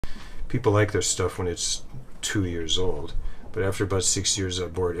People like their stuff when it's 2 years old, but after about 6 years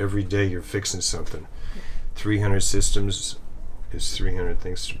on board, every day you're fixing something. 300 systems is 300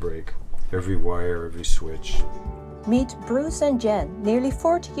 things to break. Every wire, every switch. Meet Bruce and Jen. Nearly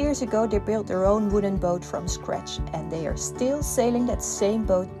 40 years ago they built their own wooden boat from scratch, and they are still sailing that same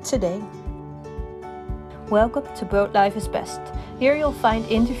boat today. Welcome to Boatlife is Best. Here you'll find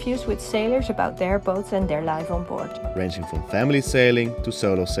interviews with sailors about their boats and their life on board. Ranging from family sailing to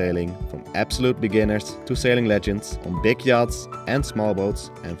solo sailing, from absolute beginners to sailing legends, on big yachts and small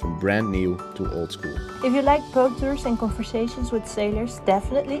boats, and from brand new to old school. If you like boat tours and conversations with sailors,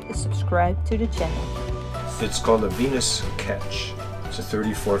 definitely subscribe to the channel. It's called a Gaff Ketch. It's a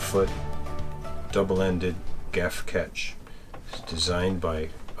 34-foot double-ended Gaff Ketch. It's designed by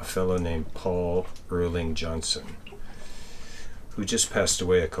a fellow named Paul Erling Johnson, who just passed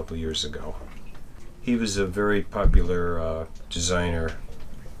away a couple years ago. He was a very popular designer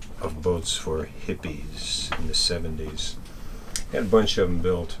of boats for hippies in the 70s. He had a bunch of them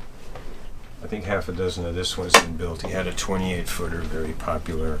built. I think half a dozen of this one's been built. He had a 28-footer, very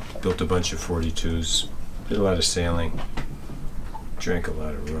popular. Built a bunch of 42s. Did a lot of sailing. Drank a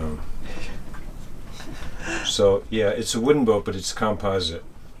lot of rum. So yeah, it's a wooden boat, but it's composite.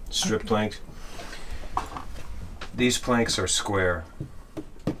 Strip planked. These planks are square.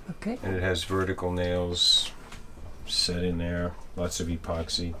 Okay. And it has vertical nails set in there. Lots of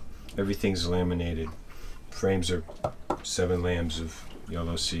epoxy. Everything's laminated. Frames are 7 lambs of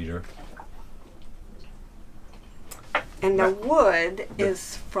yellow cedar. And the wood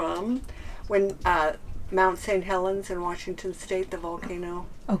is from when Mount St. Helens in Washington State, the volcano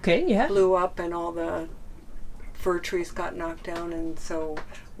blew up and all the fir trees got knocked down, and so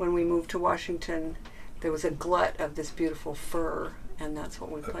when we moved to Washington there was a glut of this beautiful fir, and that's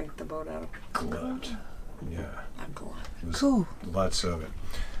what we planked the boat out of. Glut. Yeah. A glut. Cool. Lots of it.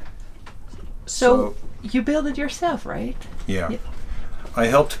 So you built it yourself, right? Yeah. I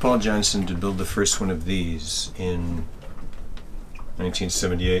helped Paul Johnson to build the first one of these in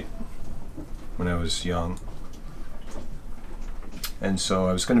 1978 when I was young. And so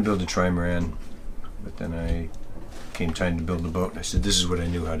I was going to build a trimaran, but then came time to build a boat, and I said this is what I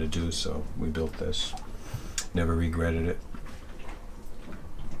knew how to do, so we built this. Never regretted it.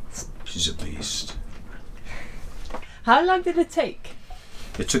 She's a beast. How long did it take?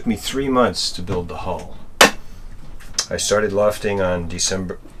 It took me 3 months to build the hull. I started lofting on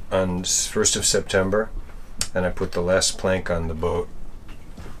 1st of September, and I put the last plank on the boat,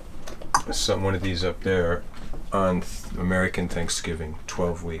 one of these up there, on American Thanksgiving,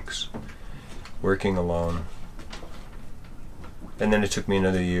 12 weeks, working alone. And then it took me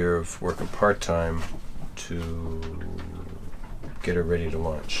another year of working part-time to get her ready to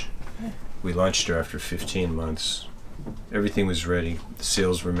launch. We launched her after 15 months. Everything was ready. The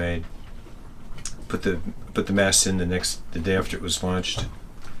sails were made. Put the mast in the day after it was launched.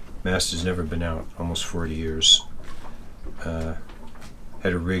 Mast has never been out, almost 40 years. Had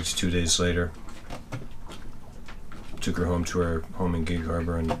her rigged 2 days later. Took her home to our home in Gig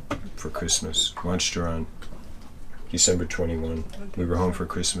Harbor for Christmas. Launched her on December 21. We were home for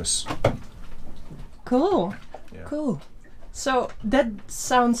Christmas. Cool. Yeah. Cool. So that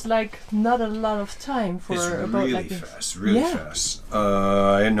sounds like not a lot of time for a boat like this. It's really fast.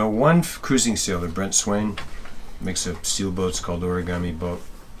 I know one cruising sailor, Brent Swain, makes a steel boats called Origami Boat.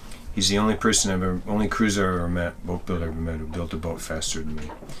 He's the only only cruiser I've ever met, boat builder I've ever met, who built a boat faster than me.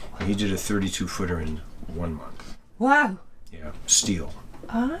 And he did a 32-footer in 1 month. Wow. Yeah, steel.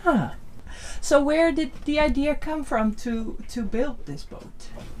 Ah. So where did the idea come from to build this boat?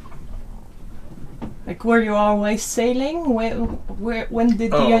 Like, were you always sailing? When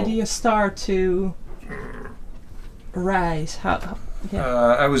did the idea start to rise? How? Yeah.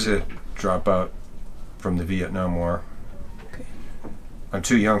 I was a dropout from the Vietnam War. Okay. I'm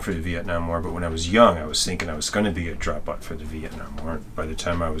too young for the Vietnam War, but when I was young, I was thinking I was going to be a dropout for the Vietnam War. By the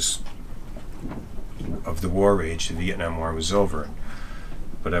time I was of the war age, the Vietnam War was over.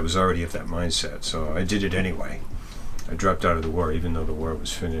 But I was already of that mindset, so I did it anyway. I dropped out of the war, even though the war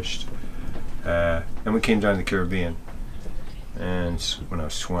was finished. And we came down to the Caribbean, and when I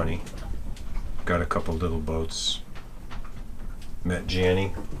was 20, got a couple little boats. Met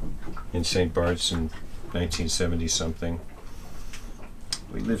Janny in St. Bart's in 1970-something.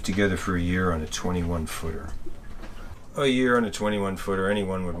 We lived together for a year on a 21-footer. A year on a 21-footer,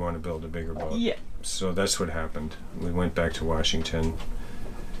 anyone would want to build a bigger boat. Yeah. So that's what happened. We went back to Washington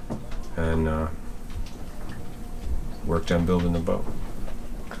and worked on building the boat.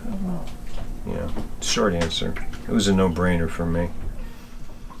 Cool. Yeah, short answer. It was a no-brainer for me.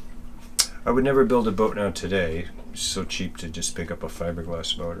 I would never build a boat now today. so cheap to just pick up a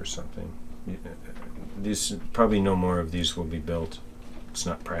fiberglass boat or something. These probably no more of these will be built. It's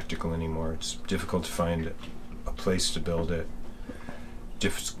not practical anymore. It's difficult to find a place to build it.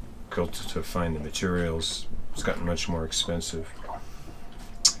 Difficult to find the materials. It's gotten much more expensive.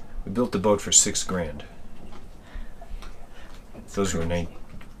 We built the boat for $6,000. Those were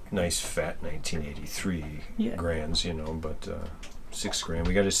nice fat 1983 grands, you know, but $6,000.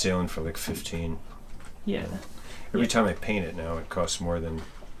 We got it sailing for like 15. Yeah. Every time I paint it now, it costs more than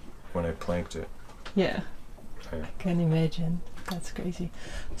when I planked it. Yeah. I can imagine. That's crazy.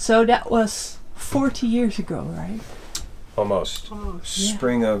 So that was 40 years ago, right? Almost.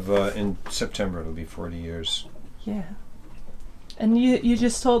 Spring of in September it'll be 40 years. Yeah. And you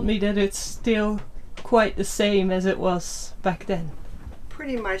just told me that it's still quite the same as it was back then.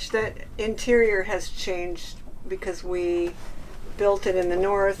 Pretty much. That interior has changed because we built it in the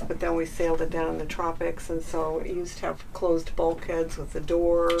north, but then we sailed it down in the tropics, and so it used to have closed bulkheads with the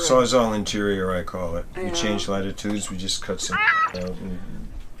door. Sawzall interior, I call it. We change latitudes, we just cut some out and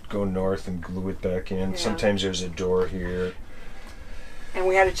go north and glue it back in. Sometimes there's a door here. And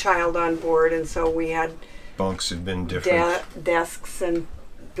we had a child on board, and so we had bunks have been different. Desks and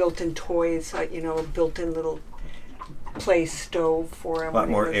built-in toys, you know, a built-in little place stove for him. A lot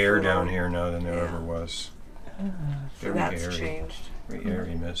more air down here now than there ever was. So that's changed. Very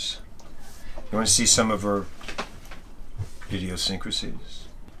airy, miss. You want to see some of our idiosyncrasies?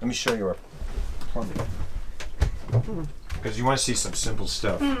 Let me show you our plumbing. Because you want to see some simple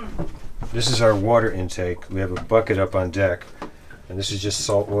stuff. This is our water intake. We have a bucket up on deck, and this is just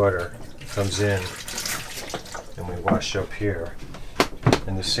salt water. It comes in, and we wash up here.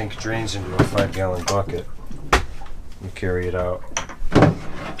 And the sink drains into a 5-gallon bucket. We carry it out.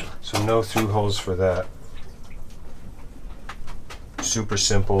 So no through holes for that. Super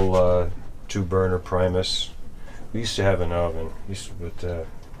simple 2-burner Primus. We used to have an oven, but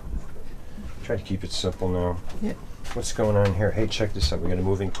try to keep it simple now. Yeah. What's going on here? Hey, check this out. We got a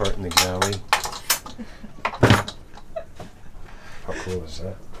moving part in the galley. How cool is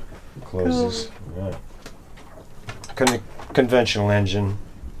that? Closes. Cool. Yeah. Conventional engine.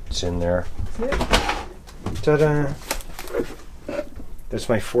 It's in there. Yeah. Ta-da! That's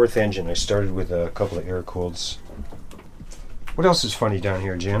my 4th engine. I started with a couple of air-cooleds. What else is funny down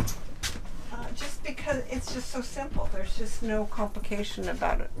here, Jim? Just because it's just so simple. There's just no complication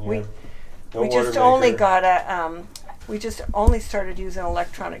about it. Yeah. We just only got a we just only started using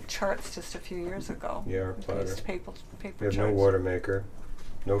electronic charts just a few years ago. Yeah, our plotter. Just paper We have charts. no water maker,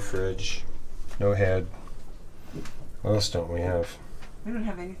 no fridge, no head. What else don't we have? We don't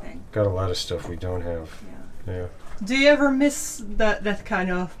have anything. Got a lot of stuff we don't have. Yeah. Do you ever miss that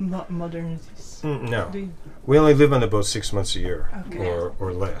kind of modernities? No. We only live on the boat 6 months a year, Okay.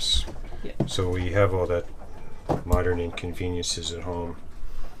 or less. Yeah. So we have all that modern inconveniences at home.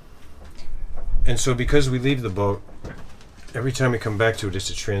 And so because we leave the boat, every time we come back to it,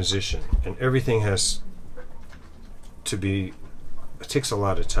 it's a transition. And everything has to be, it takes a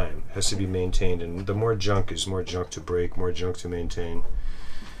lot of time. It has to be maintained. And the more junk is more junk to break, more junk to maintain.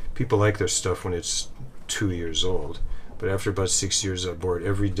 People like their stuff when it's 2 years old. But after about 6 years aboard,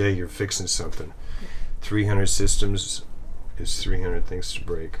 every day you're fixing something. 300 systems is 300 things to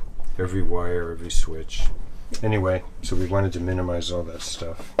break. Every wire, every switch. Anyway, so we wanted to minimize all that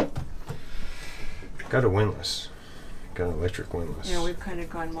stuff. Got a windlass. Got an electric windlass. Yeah, we've kind of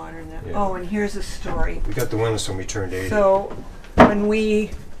gone modern now. Yeah. Oh, and here's a story. We got the windlass when we turned 80. So when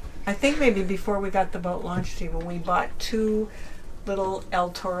I think maybe before we got the boat launched even, we bought 2 little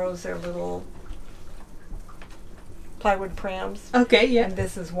El Toros. They're little plywood prams. Okay, yeah. And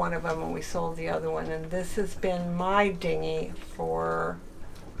this is one of them, and we sold the other one. And this has been my dinghy for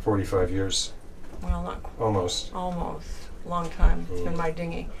 45 years. Well, not almost. Long time. It's been my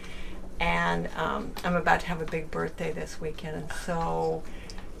dinghy. And I'm about to have a big birthday this weekend, and so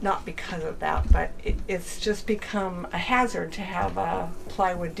not because of that, but it's just become a hazard to have a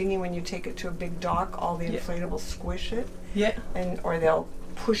plywood dinghy. When you take it to a big dock, all the inflatables squish it. Yeah. Or they'll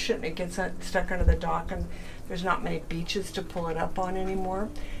push it and it gets stuck under the dock, and there's not many beaches to pull it up on anymore.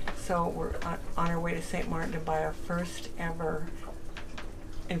 So we're on our way to St. Martin to buy our first ever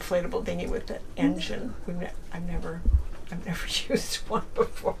inflatable dinghy with the engine. I've never used one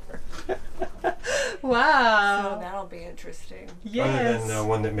before. Wow. So that'll be interesting. Yes. Other than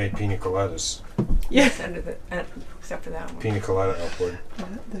one that made pina coladas. Yes, except for that one. Pina colada outboard.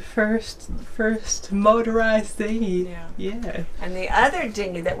 The first motorized dinghy. Yeah. And the other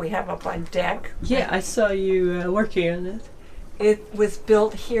dinghy that we have up on deck. Yeah, I saw you working on it. It was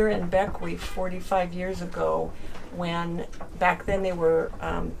built here in Beckwith 45 years ago when back then they were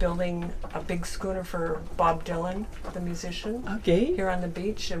building a big schooner for Bob Dylan, the musician. Okay. Here on the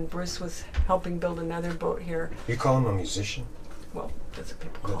beach, and Bruce was helping build another boat here. You call him a musician? Well, that's what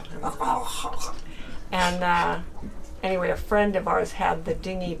people call him. And anyway, a friend of ours had the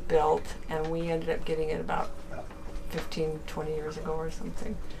dinghy built, and we ended up getting it about 15, 20 years ago or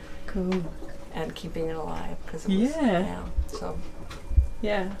something. Cool. And keeping it alive because it was, so.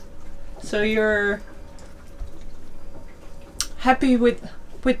 Yeah. So you're happy with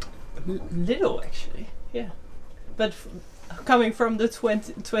little, actually. Yeah. But coming from the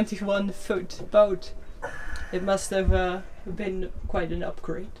 21-foot boat, it must have been quite an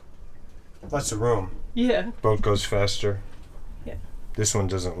upgrade. Lots of room. Yeah. Boat goes faster. Yeah. This one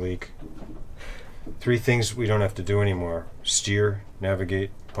doesn't leak. 3 things we don't have to do anymore: steer,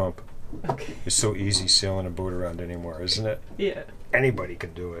 navigate, pump. Okay. It's so easy sailing a boat around anymore, isn't it? Yeah. Anybody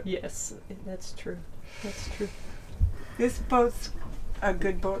can do it. Yes, that's true. That's true. This boat's a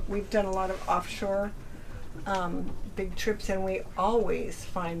good boat. We've done a lot of offshore big trips, and we always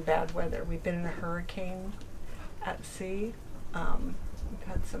find bad weather. We've been in a hurricane at sea. We've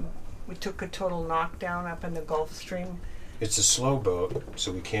had some. We took a total knockdown up in the Gulf Stream. It's a slow boat,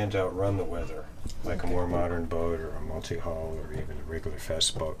 so we can't outrun the weather like a more modern boat or a multi-hull or even a regular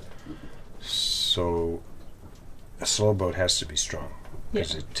fast boat. So a slow boat has to be strong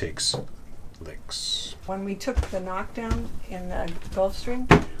because it takes licks. When we took the knockdown in the Gulf Stream,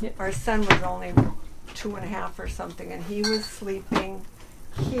 our son was only 2.5 or something, and he was sleeping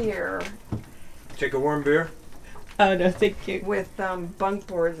here. Take a warm beer? Oh, no, thank you. With bunk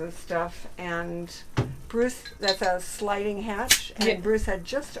boards and stuff, and Bruce, that's a sliding hatch, and Bruce had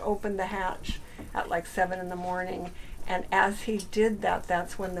just opened the hatch at like 7 in the morning, and as he did that,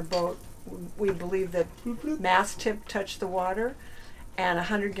 that's when the boat, we believe that mast tip touched the water, and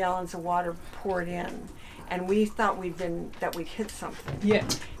 100 gallons of water poured in, and we thought we'd hit something. Yeah.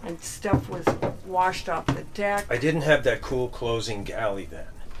 And stuff was washed off the deck. I didn't have that cool closing galley then.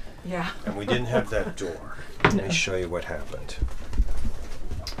 Yeah. And we didn't have that door. Let me show you what happened.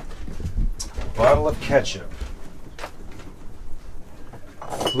 A bottle of ketchup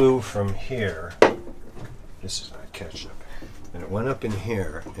flew from here. This is not ketchup. And it went up in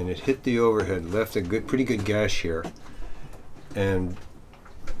here, and it hit the overhead, left a pretty good gash here, and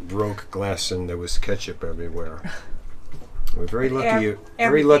broke glass, and there was ketchup everywhere. We're very lucky.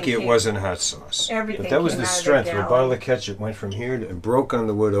 It wasn't hot sauce. But that was the strength. A bottle of ketchup went from here and broke on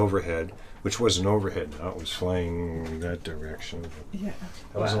the wood overhead, which wasn't overhead now. It was flying that direction. Yeah.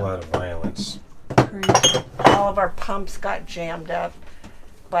 That was a lot of violence. Crazy. All of our pumps got jammed up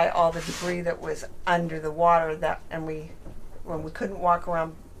by all the debris that was under the water. When we couldn't walk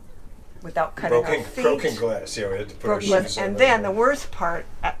around without cutting our feet. Broken glass. Yeah, we had to put our shoes on. And then the worst part,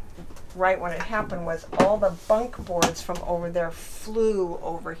 right when it happened, was all the bunk boards from over there flew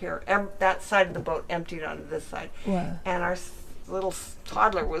over here. That side of the boat emptied onto this side. Wow. And our little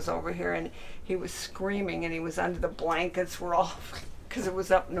toddler was over here, and he was screaming, and he was under the blankets. We're all, because it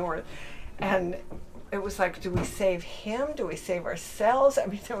was up north. And it was like, do we save him? Do we save ourselves? I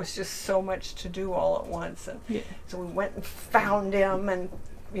mean, there was just so much to do all at once. And so we went and found him and,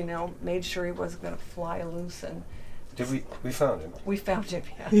 made sure he wasn't going to fly loose. And we found him? We found him,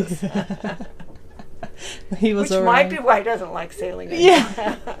 yes. He was Which might be why he doesn't like sailing anymore.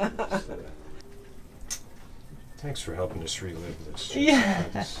 Yeah. Thanks for helping us relive this. Yeah.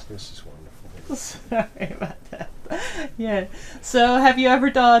 This is wonderful. Sorry about that. Yeah. So have you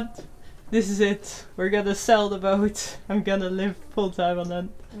ever thought, this is it, we're going to sell the boat, I'm going to live full time on that?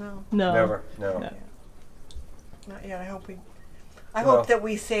 No. No. Never. No. Not yet. I hope that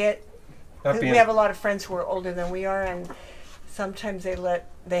we say it. We have a lot of friends who are older than we are, and sometimes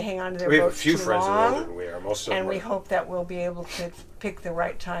they hang on to their boats too long. We have a few friends who are older than we are. Most of them. And we hope that we'll be able to pick the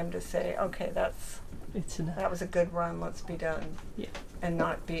right time to say, okay, that was a good run. Let's be done. Yeah. And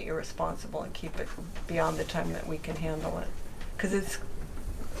not be irresponsible and keep it beyond the time that we can handle it, because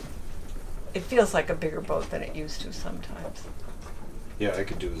it feels like a bigger boat than it used to sometimes. Yeah, I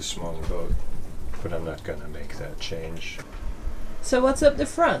could do the smaller boat, but I'm not going to make that change. So what's up the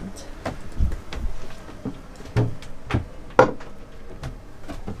front?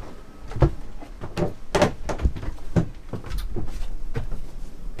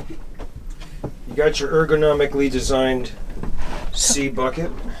 You got your ergonomically designed sea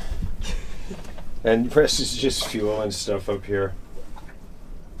bucket, and the rest is just fuel and stuff up here.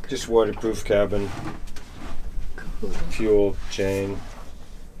 Just waterproof cabin, fuel, chain,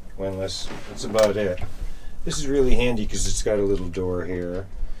 windlass. That's about it. This is really handy because it's got a little door here.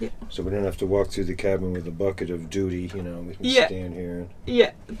 Yeah. So we don't have to walk through the cabin with a bucket of duty, we can stand here.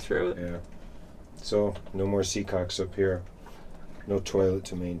 Yeah, true. Yeah. So no more seacocks up here. No toilet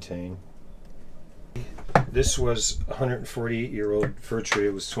to maintain. This was a 148-year-old fir tree.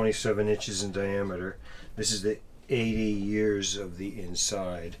 It was 27 inches in diameter. This is the 80 years of the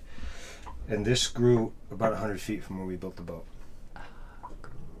inside. And this grew about 100 feet from where we built the boat.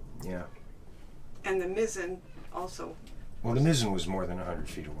 Yeah. And the mizzen also. Well, the mizzen was more than 100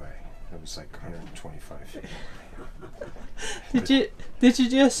 feet away. It was like 125 feet away. Did you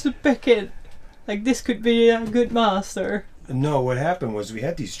just pick it? Like this could be a good mast, or? No, what happened was we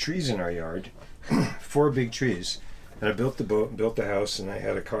had these trees in our yard, 4 big trees, and I built the boat and built the house, and I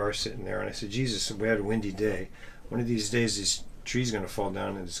had a car sitting there, and I said, Jesus, we had a windy day. One of these days this tree's going to fall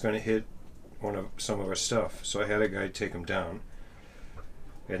down and it's going to hit some of our stuff. So I had a guy take them down,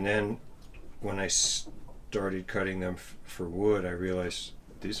 and then when I started cutting them for wood, I realized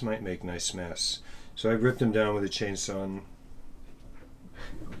these might make nice masts. So I ripped them down with a chainsaw, and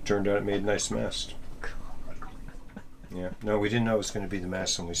turned out it made a nice mast. Yeah. No, we didn't know it was going to be the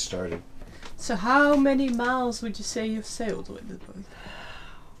mast when we started. So how many miles would you say you've sailed with the boat?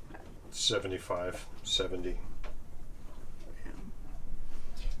 75, 70.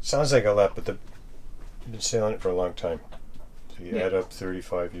 Sounds like a lot, but I've been sailing it for a long time. So you add up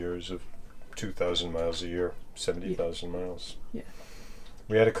 35 years of 2,000 miles a year, 70,000 miles. Yeah.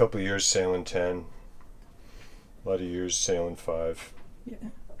 We had a couple of years sailing 10, a lot of years sailing 5. Yeah.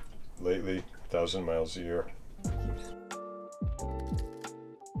 Lately, 1,000 miles a year.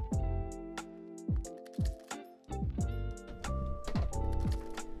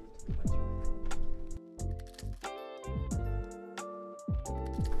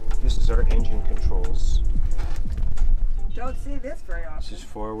 This is our engine controls. Don't see this very often. This is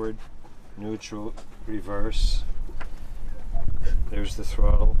forward, neutral, reverse. There's the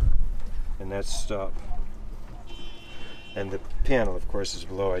throttle, and that's stop. And the panel, of course, is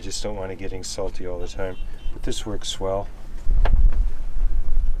below. I just don't want it getting salty all the time. But this works well.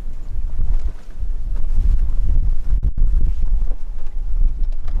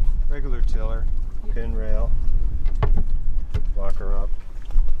 Regular tiller, pin rail, lock her up.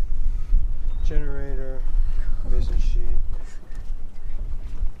 Generator, mizzen sheet.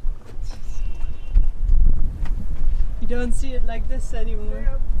 You don't see it like this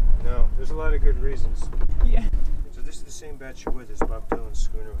anymore. No, there's a lot of good reasons. Yeah. So this is the same batch of wood as Bob Dylan's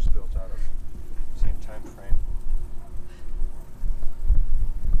schooner was built out of. Same time frame.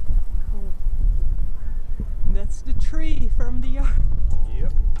 Cool. That's the tree from the yard.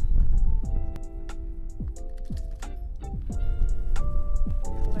 Yep.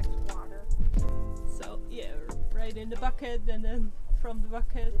 Collect water. So yeah, right in the bucket, and then from the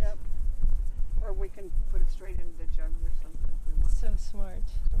bucket. Yep. Or we can put it straight into the jugs or something if we want. So smart.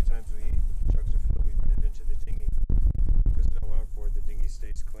 Sometimes jugs are filled, we run it into the dinghy. Because no outboard, the dinghy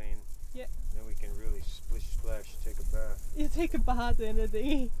stays clean. Yeah. And then we can really splish splash, take a bath. You take a bath in the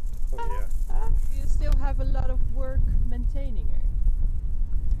dinghy. Oh yeah. You still have a lot of work maintaining it.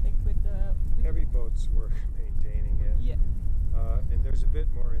 Like with the... Every boat's worth maintaining it. Yeah. And there's a bit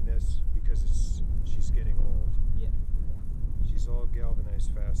more in this because she's getting old. Yeah. She's all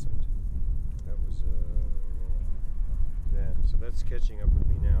galvanized fastened. That was then. So that's catching up with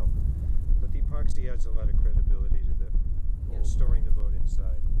me now. But the epoxy adds a lot of credibility to the storing the boat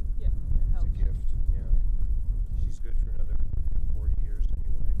inside. Yeah, that helps. It's a gift.